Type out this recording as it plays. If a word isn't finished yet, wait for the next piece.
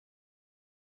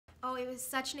Oh, it was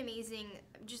such an amazing,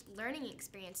 just learning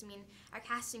experience. I mean, our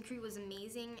cast and crew was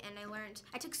amazing, and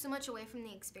I took so much away from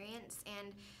the experience,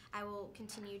 and I will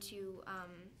continue to,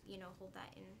 you know, hold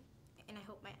that in, I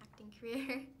hope, my acting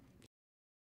career.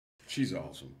 She's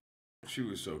awesome. She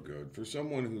was so good. For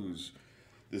someone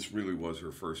this really was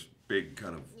her first big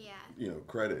kind of,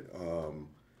 credit.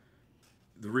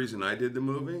 The reason I did the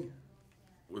movie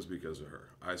was because of her.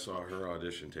 I saw her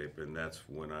audition tape, and that's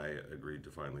when I agreed to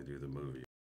finally do the movie.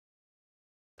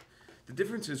 The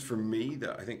difference is for me,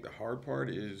 I think the hard part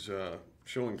is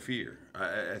showing fear.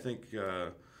 I think,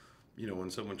 when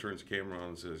someone turns the camera on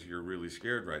and says, "You're really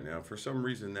scared right now," for some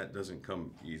reason that doesn't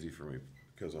come easy for me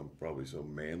because I'm probably so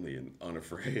manly and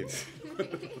unafraid.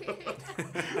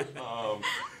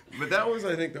 But that was,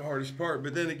 I think, the hardest part.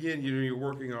 But then again, you're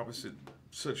working opposite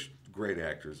such great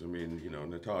actors. I mean,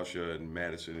 Natasha and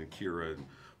Madison and Kyra and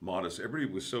Modest.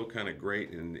 Everybody was so kind of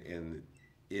great and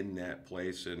in that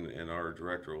place, and our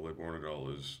director, Oleg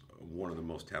Bornadal, is one of the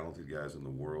most talented guys in the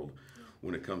world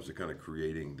when it comes to kind of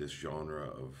creating this genre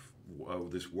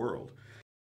of this world.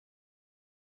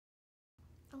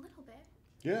 A little bit.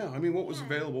 Yeah, I mean, what was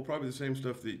available, probably the same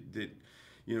stuff that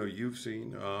you've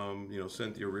seen.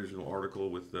 Sent the original article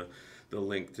with the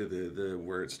link to the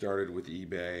where it started with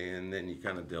eBay, and then you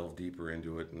kind of delve deeper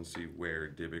into it and see where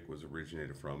Dybbuk was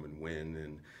originated from and when,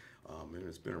 and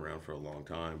it's been around for a long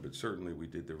time. But certainly we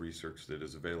did the research that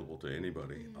is available to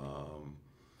anybody.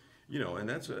 And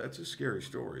that's a scary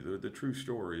story. The true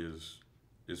story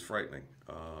is frightening.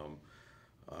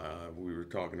 We were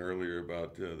talking earlier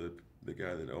about the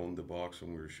guy that owned the box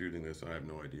when we were shooting this. I have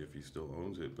no idea if he still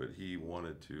owns it, but he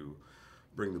wanted to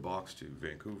bring the box to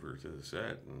Vancouver to the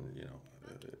set, and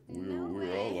we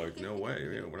were all like, "No way!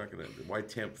 We're not gonna. Why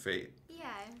tempt fate?"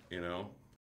 Yeah.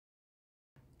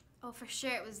 Oh, for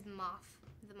sure, it was the moths.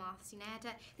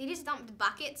 They just dumped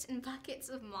buckets and buckets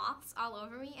of moths all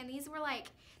over me, and these were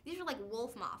like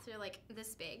wolf moths. They're like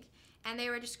this big, and they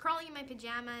were just crawling in my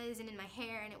pajamas and in my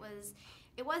hair, and it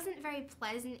wasn't very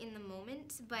pleasant in the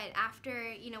moment. But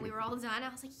after we were all done, I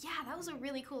was like, yeah, that was a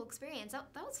really cool experience. That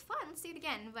was fun. Let's do it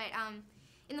again. But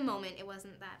in the moment, it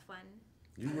wasn't that fun.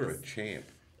 You were a champ.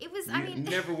 It was. You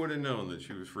never would have known that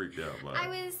she was freaked out by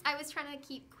it. I was trying to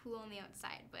keep cool on the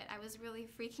outside, but I was really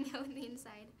freaking out on the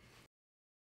inside.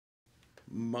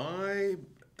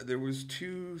 There was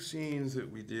 2 scenes that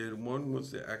we did. One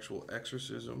was the actual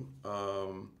exorcism.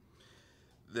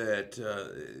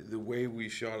 The way we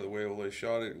shot it, the way Ole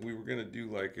shot it, we were going to do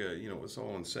like it's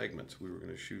all in segments. We were going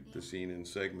to shoot the scene in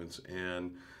segments,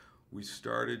 and we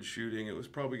started shooting. It was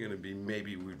probably going to be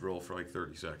maybe we'd roll for like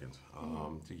 30 seconds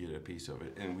to get a piece of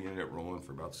it, and we ended up rolling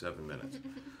for about 7 minutes.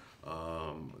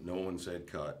 No one said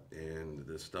cut, and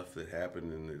the stuff that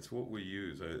happened, and it's what we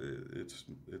use. It's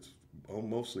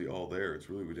mostly all there. It's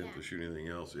really, we didn't have to shoot anything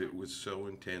else. It was so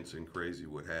intense and crazy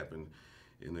what happened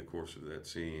in the course of that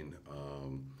scene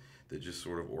that just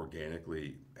sort of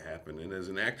organically happened. And as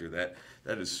an actor, that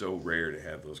is so rare to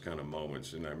have those kind of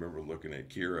moments. And I remember looking at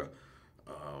Kyra,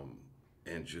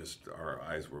 and just our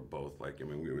eyes were both like,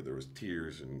 there was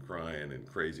tears and crying and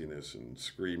craziness and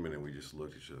screaming, and we just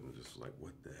looked at each other and just like,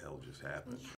 what the hell just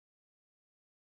happened?